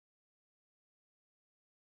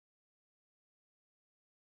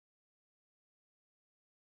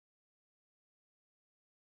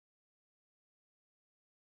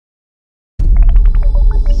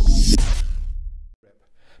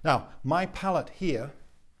Now, my palette here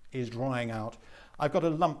is drying out. I've got a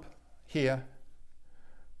lump here,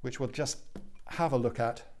 which we'll just have a look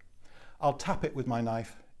at. I'll tap it with my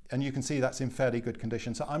knife, and you can see that's in fairly good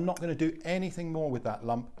condition. So I'm not going to do anything more with that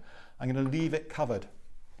lump. I'm going to leave it covered.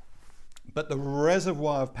 But the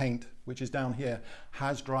reservoir of paint, which is down here,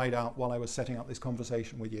 has dried out while I was setting up this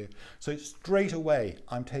conversation with you. So straight away,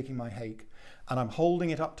 I'm taking my hake and I'm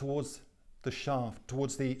holding it up towards the shaft,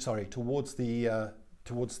 towards the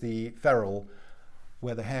ferrule,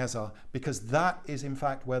 where the hairs are, because that is in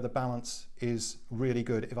fact where the balance is really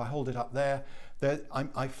good. If I hold it up there,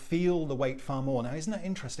 I feel the weight far more. Now, isn't that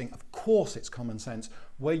interesting? Of course it's common sense.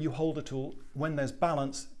 Where you hold a tool, when there's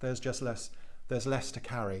balance, there's less to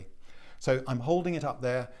carry. So I'm holding it up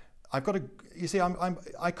there. I've got to, you see,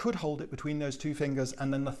 I could hold it between those two fingers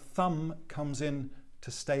and then the thumb comes in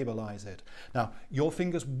to stabilize it. Now, your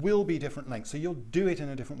fingers will be different lengths, so you'll do it in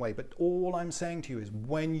a different way. But all I'm saying to you is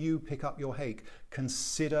when you pick up your hake,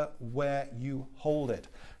 consider where you hold it.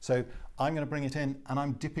 So I'm going to bring it in and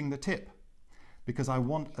I'm dipping the tip because I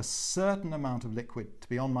want a certain amount of liquid to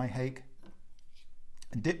be on my hake.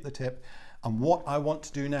 Dip the tip. And what I want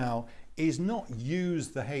to do now is not use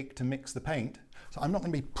the hake to mix the paint. So I'm not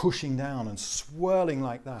going to be pushing down and swirling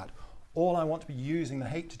like that. All I want to be using the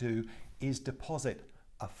hake to do is deposit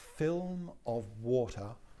a film of water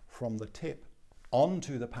from the tip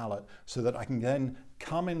onto the palette so that I can then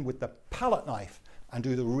come in with the palette knife and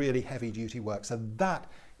do the really heavy duty work. So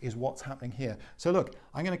that is what's happening here. So look,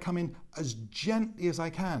 I'm going to come in as gently as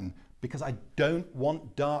I can because I don't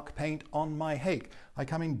want dark paint on my hake. I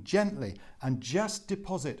come in gently and just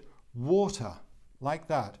deposit water like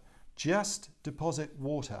that. Just deposit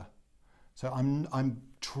water. So I'm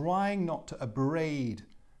trying not to abrade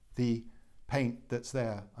the paint that's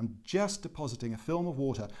there. I'm just depositing a film of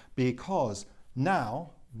water because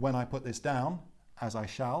now when I put this down, as I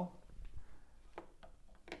shall,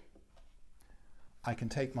 I can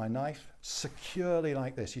take my knife securely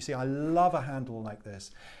like this. You see, I love a handle like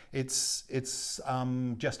this. It's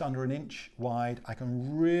just under 1 inch wide. I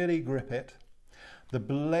can really grip it. The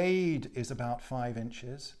blade is about 5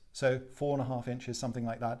 inches, so 4.5 inches, something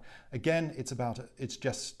like that. Again, it's a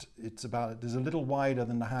little wider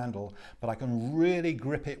than the handle, but I can really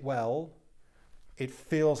grip it well. It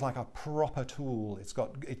feels like a proper tool. It's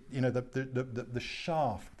got, you know, the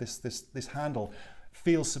shaft, this handle,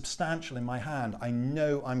 feels substantial in my hand. I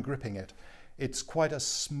know I'm gripping it. It's quite a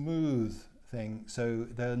smooth thing, so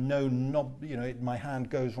there are no knob, you know, my hand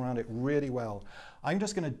goes around it really well. I'm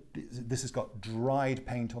just going to, this has got dried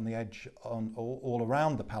paint on the edge all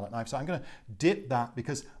around the palette knife, so I'm going to dip that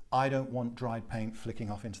because I don't want dried paint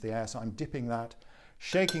flicking off into the air. So I'm dipping that,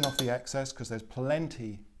 shaking off the excess because there's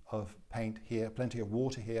plenty of paint here, plenty of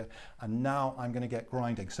water here, and now I'm going to get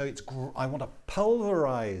grinding. So I want to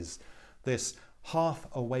pulverize this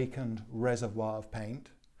half-awakened reservoir of paint.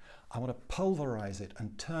 I want to pulverize it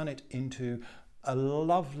and turn it into a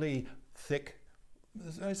lovely thick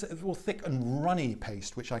and runny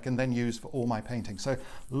paste, which I can then use for all my painting. So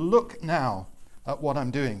look now at what I'm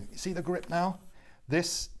doing. You see the grip now?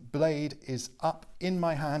 This blade is up in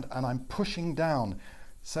my hand and I'm pushing down,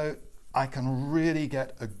 so I can really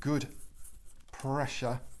get a good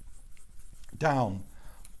pressure down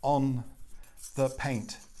on the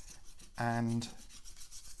paint and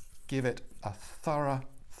give it a thorough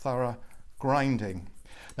grinding.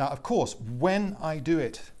 Now, of course, when I do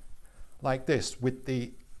it like this with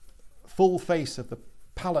the full face of the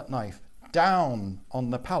palette knife down on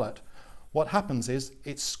the palette, what happens is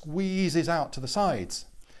it squeezes out to the sides.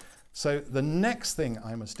 So the next thing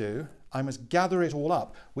I must do, I must gather it all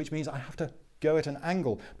up, which means I have to go at an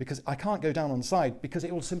angle because I can't go down on the side because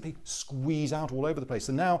it will simply squeeze out all over the place.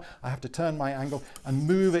 So now I have to turn my angle and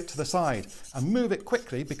move it to the side and move it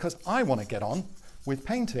quickly because I want to get on with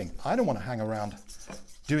painting. I don't want to hang around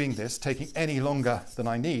doing this, taking any longer than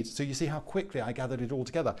I need. So you see how quickly I gathered it all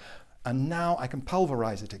together. And now I can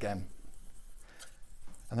pulverize it again.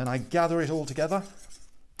 And then I gather it all together.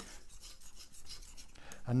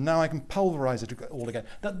 And now I can pulverize it all again.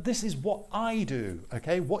 This is what I do,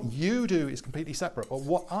 okay? What you do is completely separate, but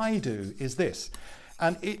what I do is this.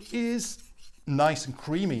 And it is nice and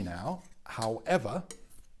creamy now. However,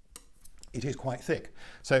 it is quite thick.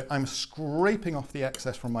 So I'm scraping off the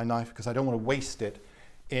excess from my knife because I don't want to waste it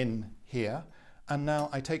in here. And now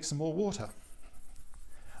I take some more water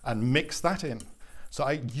and mix that in. So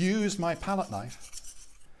I use my palette knife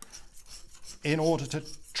in order to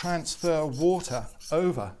transfer water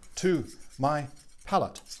over to my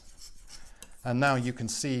palette. And now you can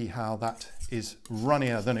see how that is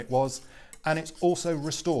runnier than it was, and it's also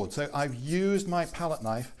restored. So I've used my palette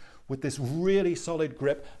knife with this really solid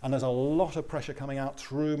grip, and there's a lot of pressure coming out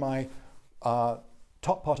through my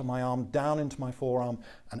top part of my arm, down into my forearm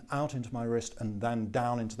and out into my wrist, and then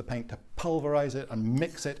down into the paint to pulverize it and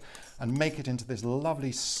mix it and make it into this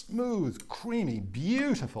lovely, smooth, creamy,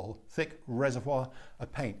 beautiful, thick reservoir of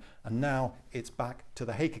paint. And now it's back to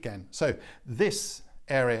the hake again. So this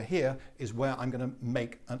area here is where I'm going to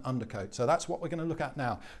make an undercoat. So that's what we're going to look at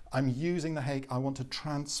now. I'm using the hake. I want to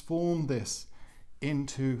transform this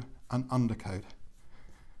into an undercoat.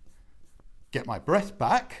 Get my breath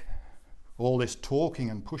back. All this talking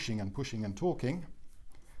and pushing and pushing and talking.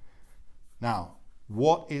 Now,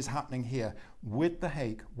 what is happening here? With the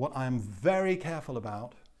hake, what I am very careful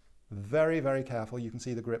about, very, very careful, you can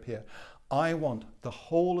see the grip here, I want the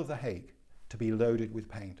whole of the hake to be loaded with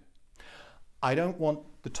paint. I don't want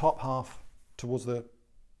the top half towards the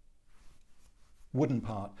wooden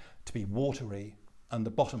part to be watery and the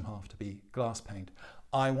bottom half to be glass paint.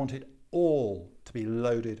 I want it all to be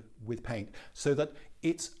loaded with paint so that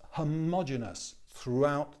it's homogeneous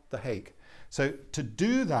throughout the hake. So to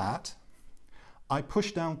do that, I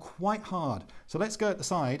push down quite hard. So let's go at the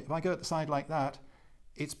side. If I go at the side like that,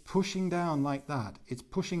 it's pushing down like that. It's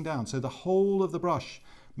pushing down. So the whole of the brush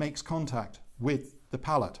makes contact with the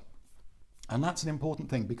palette. And that's an important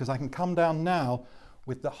thing because I can come down now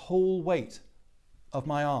with the whole weight of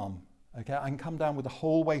my arm. Okay, I can come down with the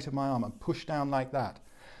whole weight of my arm and push down like that.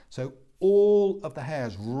 So all of the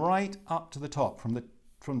hairs right up to the top, from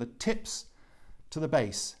the tips to the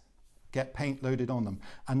base, get paint loaded on them.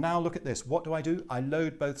 And now look at this. What do? I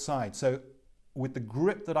load both sides. So with the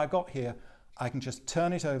grip that I've got here, I can just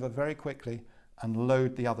turn it over very quickly and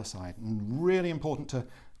load the other side. And really important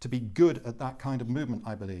to be good at that kind of movement,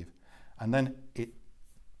 I believe. And then it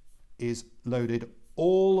is loaded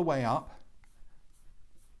all the way up,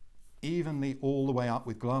 evenly all the way up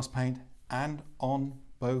with glass paint and on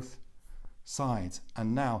both sides.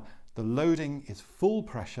 And now the loading is full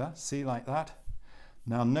pressure, see, like that.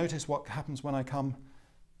 Now notice what happens when I come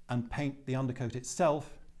and paint the undercoat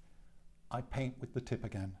itself. I paint with the tip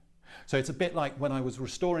again. So it's a bit like when I was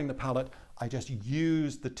restoring the palette, I just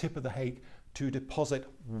used the tip of the hake to deposit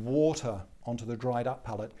water onto the dried up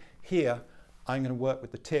palette. Here, I'm going to work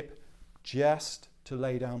with the tip just to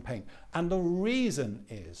lay down paint. And the reason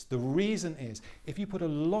is, if you put a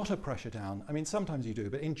lot of pressure down, I mean, sometimes you do,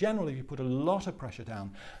 but in general, if you put a lot of pressure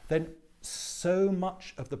down, then so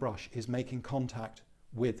much of the brush is making contact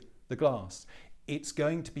with the glass. It's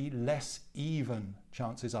going to be less even,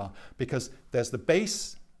 chances are, because there's the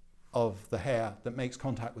base of the hair that makes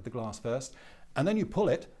contact with the glass first, and then you pull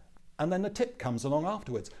it, and then the tip comes along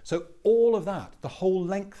afterwards. So all of that, the whole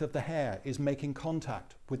length of the hair is making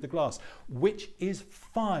contact with the glass, which is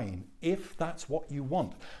fine if that's what you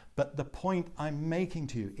want. But the point I'm making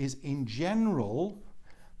to you is, in general,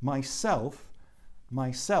 myself,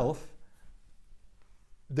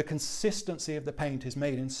 the consistency of the paint is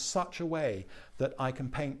made in such a way that I can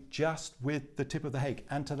paint just with the tip of the hake.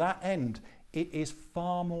 And to that end, it is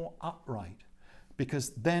far more upright, because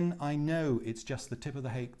then I know it's just the tip of the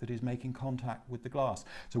hake that is making contact with the glass.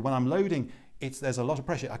 So when I'm loading, there's a lot of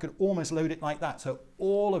pressure. I could almost load it like that. So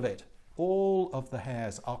all of it, all of the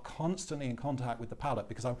hairs are constantly in contact with the palette,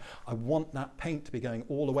 because I want that paint to be going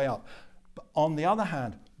all the way up. But on the other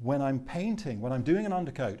hand, when I'm painting, when I'm doing an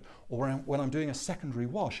undercoat, or when I'm doing a secondary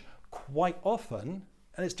wash, quite often,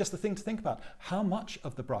 and it's just the thing to think about, how much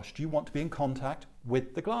of the brush do you want to be in contact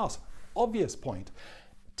with the glass? Obvious point.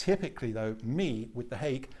 Typically though, me with the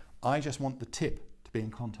hake, I just want the tip to be in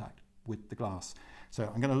contact with the glass. So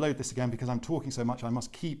I'm going to load this again because I'm talking so much. I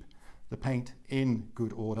must keep the paint in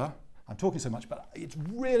good order. I'm talking so much, but it's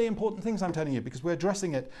really important things I'm telling you, because we're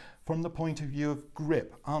addressing it from the point of view of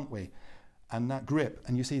grip, aren't we? And that grip,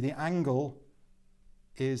 and you see the angle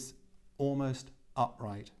is almost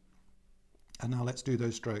upright. And now let's do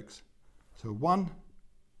those strokes. So 1,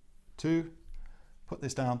 2, put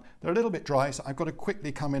this down. They're a little bit dry, so I've got to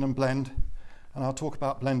quickly come in and blend, and I'll talk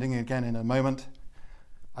about blending again in a moment.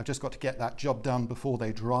 I've just got to get that job done before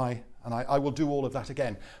they dry, and I will do all of that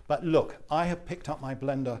again. But look, I have picked up my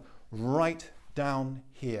blender right down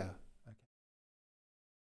here.